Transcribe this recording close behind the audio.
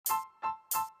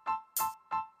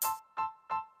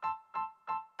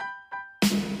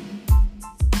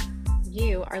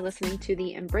You are listening to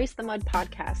the Embrace the Mud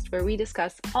podcast, where we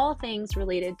discuss all things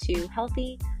related to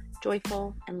healthy,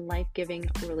 joyful, and life-giving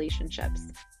relationships.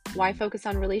 Why focus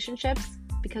on relationships?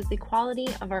 Because the quality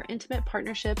of our intimate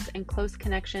partnerships and close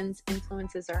connections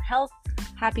influences our health,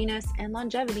 happiness, and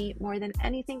longevity more than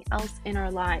anything else in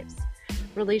our lives.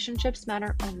 Relationships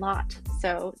matter a lot,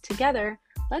 so together,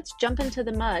 let's jump into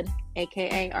the mud,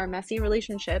 aka our messy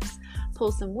relationships,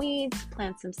 pull some weeds,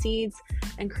 plant some seeds,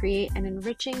 and create an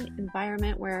enriching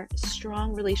environment where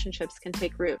strong relationships can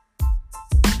take root.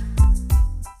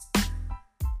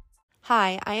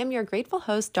 Hi, I am your grateful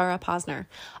host, Dara Posner.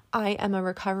 I am a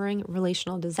recovering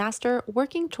relational disaster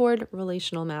working toward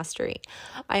relational mastery.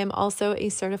 I am also a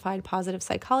certified positive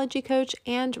psychology coach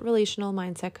and relational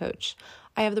mindset coach.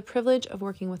 I have the privilege of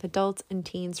working with adults and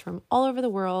teens from all over the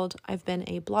world. I've been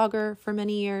a blogger for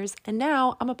many years, and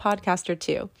now I'm a podcaster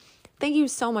too. Thank you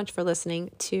so much for listening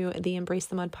to the Embrace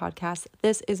the Mud podcast.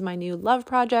 This is my new love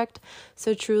project,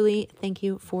 so truly thank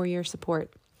you for your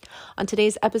support. On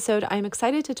today's episode, I'm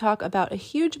excited to talk about a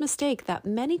huge mistake that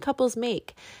many couples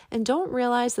make and don't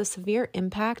realize the severe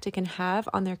impact it can have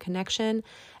on their connection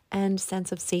and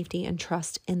sense of safety and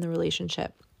trust in the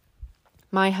relationship.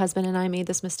 My husband and I made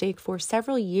this mistake for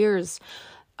several years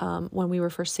when we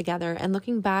were first together, and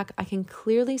looking back, I can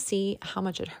clearly see how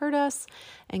much it hurt us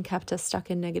and kept us stuck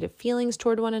in negative feelings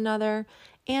toward one another,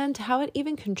 and how it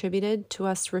even contributed to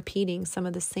us repeating some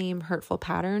of the same hurtful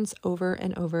patterns over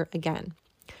and over again.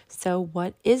 So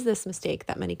what is this mistake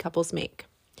that many couples make?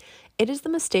 It is the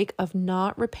mistake of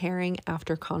not repairing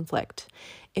after conflict.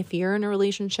 If you're in a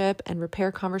relationship and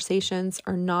repair conversations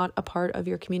are not a part of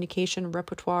your communication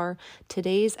repertoire,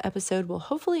 today's episode will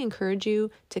hopefully encourage you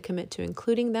to commit to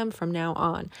including them from now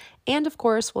on. And of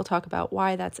course, we'll talk about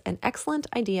why that's an excellent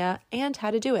idea and how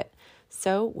to do it.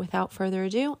 So without further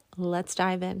ado, let's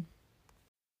dive in.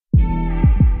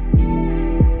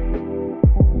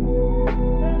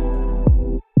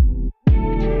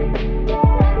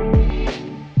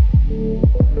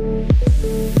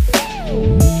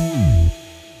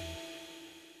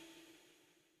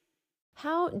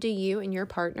 How do you and your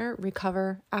partner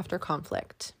recover after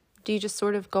conflict? Do you just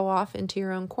sort of go off into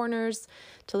your own corners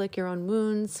to lick your own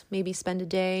wounds, maybe spend a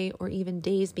day or even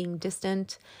days being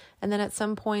distant, and then at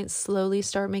some point slowly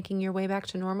start making your way back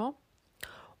to normal?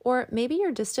 Or maybe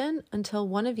you're distant until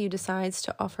one of you decides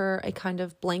to offer a kind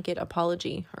of blanket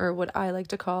apology, or what I like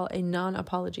to call a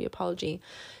non-apology apology.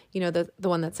 You know, the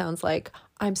one that sounds like,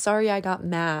 "I'm sorry I got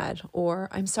mad," or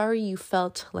 "I'm sorry you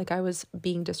felt like I was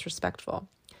being disrespectful."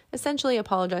 Essentially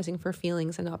apologizing for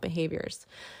feelings and not behaviors.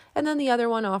 And then the other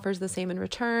one offers the same in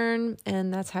return,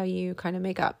 and that's how you kind of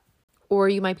make up. Or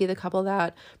you might be the couple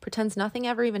that pretends nothing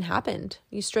ever even happened.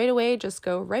 You straight away just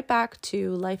go right back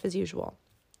to life as usual.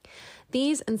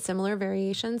 These and similar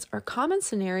variations are common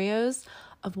scenarios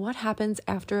of what happens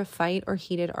after a fight or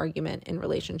heated argument in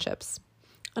relationships.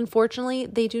 Unfortunately,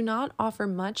 they do not offer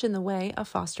much in the way of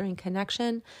fostering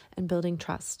connection and building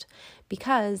trust,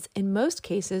 because in most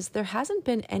cases, there hasn't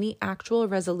been any actual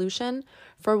resolution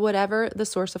for whatever the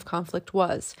source of conflict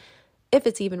was, if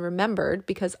it's even remembered,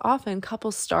 because often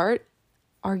couples start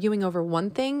arguing over one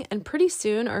thing and pretty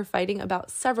soon are fighting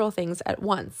about several things at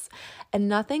once, and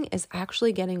nothing is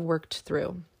actually getting worked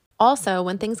through. Also,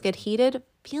 when things get heated,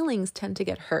 feelings tend to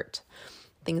get hurt.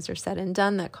 Things are said and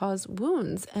done that cause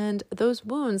wounds, and those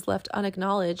wounds left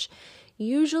unacknowledged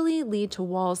usually lead to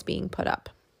walls being put up.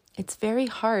 It's very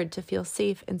hard to feel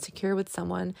safe and secure with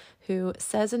someone who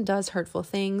says and does hurtful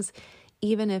things,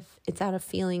 even if it's out of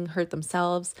feeling hurt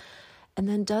themselves, and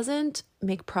then doesn't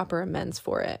make proper amends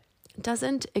for it,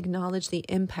 doesn't acknowledge the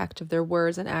impact of their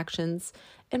words and actions,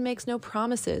 and makes no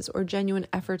promises or genuine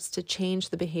efforts to change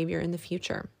the behavior in the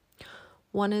future.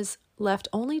 One is left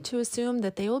only to assume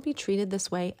that they will be treated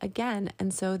this way again,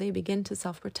 and so they begin to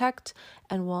self-protect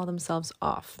and wall themselves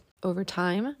off. Over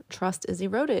time, trust is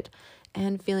eroded,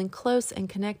 and feeling close and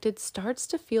connected starts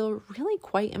to feel really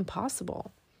quite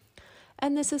impossible.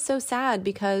 And this is so sad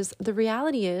because the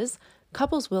reality is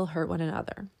couples will hurt one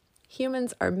another.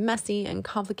 Humans are messy and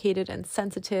complicated and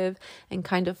sensitive and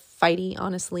kind of fighty,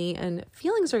 honestly, and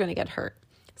feelings are going to get hurt.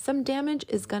 Some damage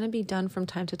is going to be done from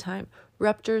time to time.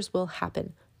 Ruptures will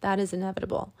happen. That is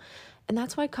inevitable. And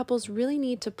that's why couples really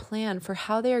need to plan for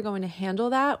how they are going to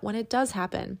handle that when it does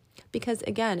happen. Because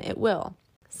again, it will.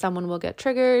 Someone will get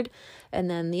triggered, and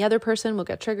then the other person will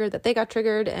get triggered that they got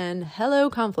triggered, and hello,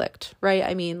 conflict, right?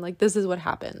 I mean, this is what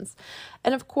happens.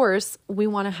 And of course, we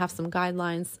want to have some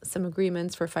guidelines, some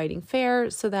agreements for fighting fair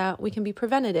so that we can be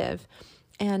preventative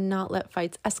and not let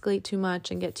fights escalate too much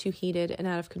and get too heated and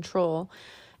out of control.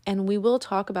 And we will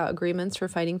talk about agreements for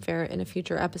fighting fair in a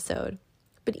future episode.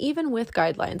 But even with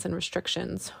guidelines and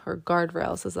restrictions, or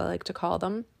guardrails as I like to call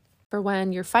them, for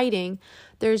when you're fighting,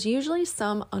 there's usually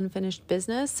some unfinished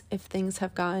business if things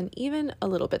have gotten even a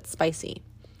little bit spicy.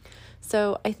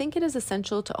 So I think it is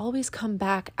essential to always come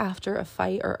back after a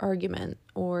fight or argument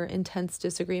or intense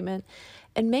disagreement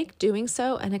and make doing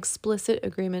so an explicit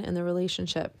agreement in the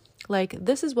relationship. Like,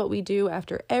 this is what we do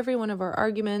after every one of our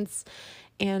arguments,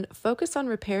 and focus on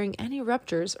repairing any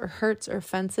ruptures or hurts or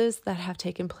offenses that have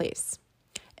taken place.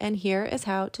 And here is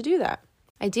how to do that.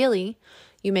 Ideally,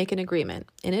 you make an agreement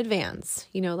in advance,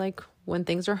 like when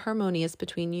things are harmonious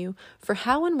between you, for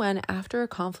how and when after a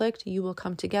conflict you will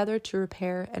come together to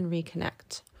repair and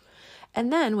reconnect.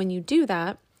 And then when you do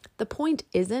that, the point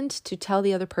isn't to tell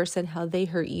the other person how they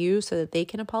hurt you so that they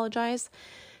can apologize.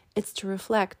 It's to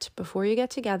reflect before you get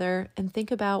together and think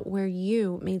about where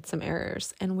you made some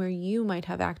errors and where you might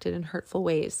have acted in hurtful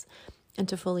ways, and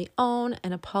to fully own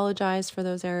and apologize for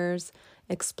those errors,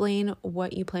 explain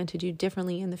what you plan to do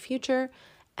differently in the future,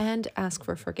 and ask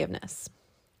for forgiveness.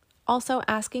 Also,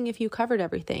 asking if you covered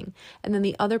everything, and then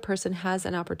the other person has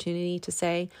an opportunity to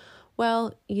say,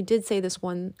 well, you did say this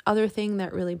one other thing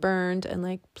that really burned,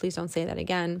 and please don't say that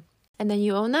again. And then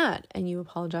you own that, and you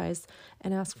apologize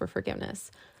and ask for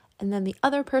forgiveness. And then the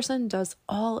other person does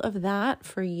all of that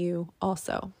for you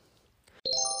also.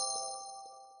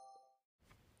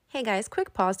 Hey guys,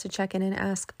 quick pause to check in and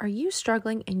ask, are you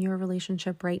struggling in your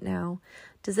relationship right now?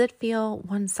 Does it feel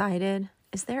one-sided?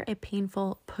 Is there a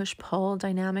painful push-pull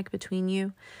dynamic between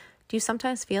you? Do you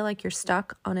sometimes feel like you're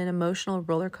stuck on an emotional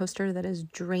roller coaster that is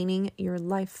draining your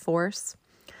life force?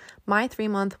 My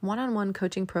 3-month one-on-one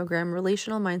coaching program,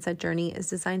 Relational Mindset Journey, is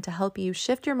designed to help you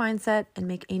shift your mindset and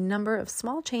make a number of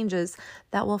small changes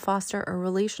that will foster a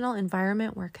relational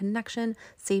environment where connection,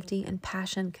 safety, and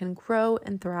passion can grow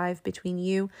and thrive between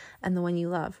you and the one you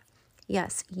love.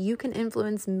 Yes, you can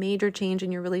influence major change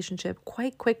in your relationship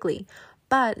quite quickly,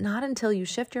 but not until you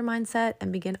shift your mindset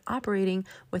and begin operating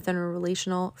within a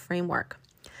relational framework.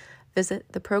 Visit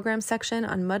the program section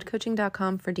on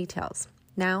mudcoaching.com for details.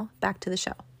 Now, back to the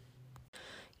show.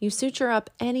 You suture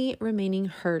up any remaining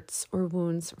hurts or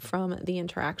wounds from the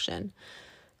interaction.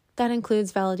 That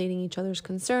includes validating each other's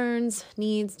concerns,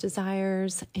 needs,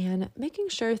 desires, and making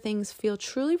sure things feel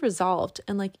truly resolved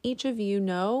and like each of you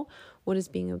know what is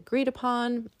being agreed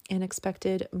upon and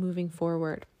expected moving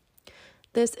forward.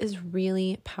 This is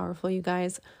really powerful, you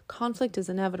guys. Conflict is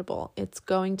inevitable. It's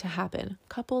going to happen.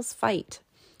 Couples fight.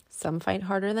 Some fight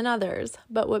harder than others,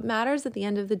 but what matters at the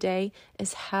end of the day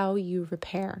is how you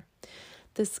repair.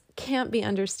 This can't be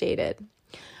understated,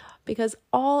 because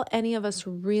all any of us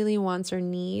really wants or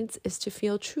needs is to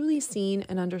feel truly seen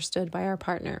and understood by our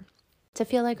partner, to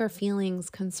feel like our feelings,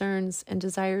 concerns, and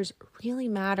desires really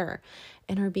matter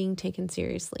and are being taken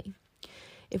seriously.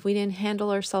 If we didn't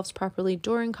handle ourselves properly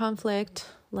during conflict,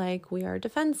 like we are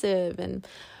defensive and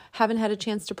haven't had a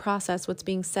chance to process what's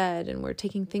being said, and we're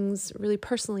taking things really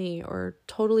personally or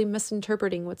totally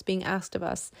misinterpreting what's being asked of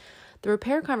us, the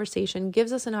repair conversation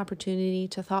gives us an opportunity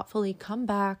to thoughtfully come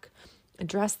back,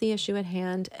 address the issue at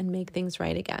hand, and make things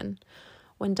right again.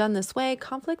 When done this way,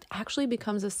 conflict actually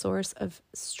becomes a source of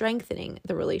strengthening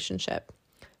the relationship.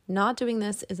 Not doing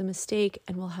this is a mistake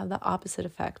and will have the opposite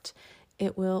effect.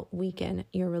 It will weaken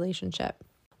your relationship.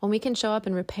 When we can show up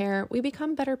and repair, we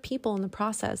become better people in the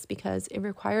process because it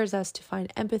requires us to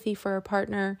find empathy for our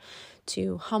partner,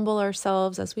 to humble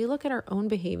ourselves as we look at our own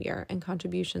behavior and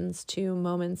contributions to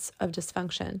moments of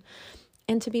dysfunction,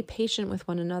 and to be patient with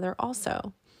one another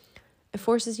also. It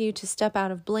forces you to step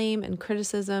out of blame and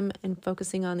criticism and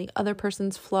focusing on the other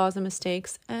person's flaws and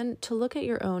mistakes, and to look at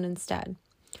your own instead.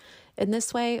 In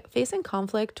this way, facing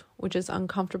conflict, which is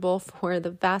uncomfortable for the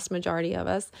vast majority of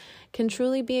us, can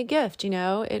truly be a gift,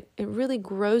 It really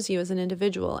grows you as an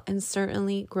individual and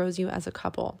certainly grows you as a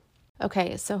couple.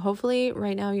 Okay, so hopefully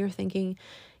right now you're thinking,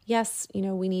 yes,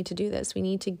 we need to do this. We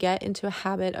need to get into a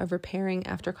habit of repairing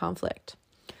after conflict.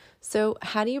 So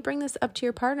how do you bring this up to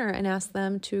your partner and ask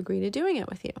them to agree to doing it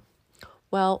with you?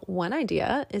 Well, one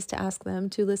idea is to ask them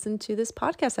to listen to this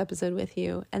podcast episode with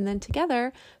you, and then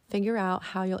together figure out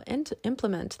how you'll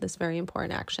implement this very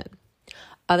important action.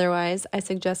 Otherwise, I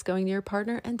suggest going to your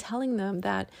partner and telling them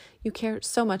that you care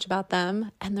so much about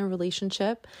them and their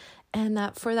relationship, and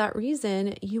that for that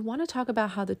reason, you want to talk about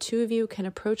how the two of you can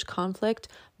approach conflict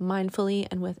mindfully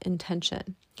and with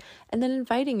intention. And then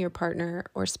inviting your partner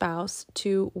or spouse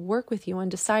to work with you on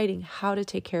deciding how to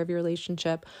take care of your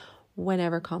relationship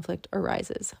whenever conflict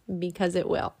arises, because it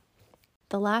will.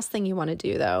 The last thing you want to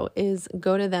do, though, is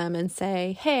go to them and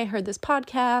say, hey, I heard this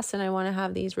podcast and I want to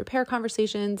have these repair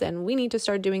conversations and we need to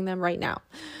start doing them right now.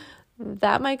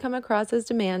 that might come across as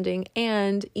demanding.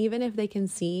 And even if they can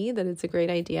see that it's a great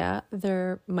idea,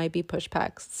 there might be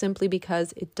pushbacks simply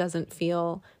because it doesn't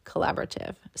feel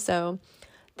collaborative. So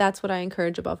that's what I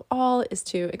encourage above all, is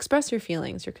to express your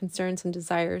feelings, your concerns and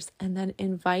desires, and then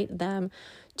invite them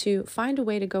to find a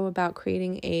way to go about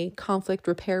creating a conflict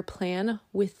repair plan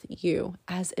with you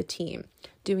as a team,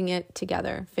 doing it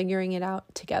together, figuring it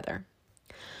out together.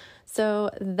 So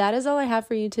that is all I have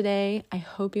for you today. I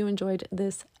hope you enjoyed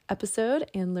this episode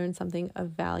and learned something of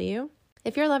value.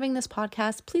 If you're loving this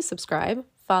podcast, please subscribe,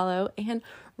 follow, and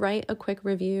write a quick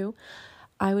review.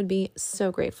 I would be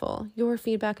so grateful. Your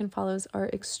feedback and follows are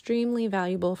extremely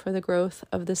valuable for the growth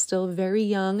of the still very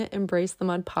young Embrace the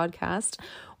Mud podcast,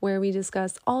 where we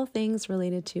discuss all things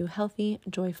related to healthy,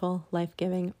 joyful,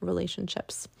 life-giving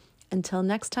relationships. Until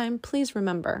next time, please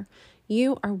remember,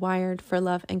 you are wired for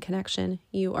love and connection.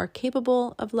 You are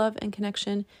capable of love and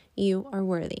connection. You are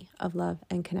worthy of love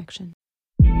and connection.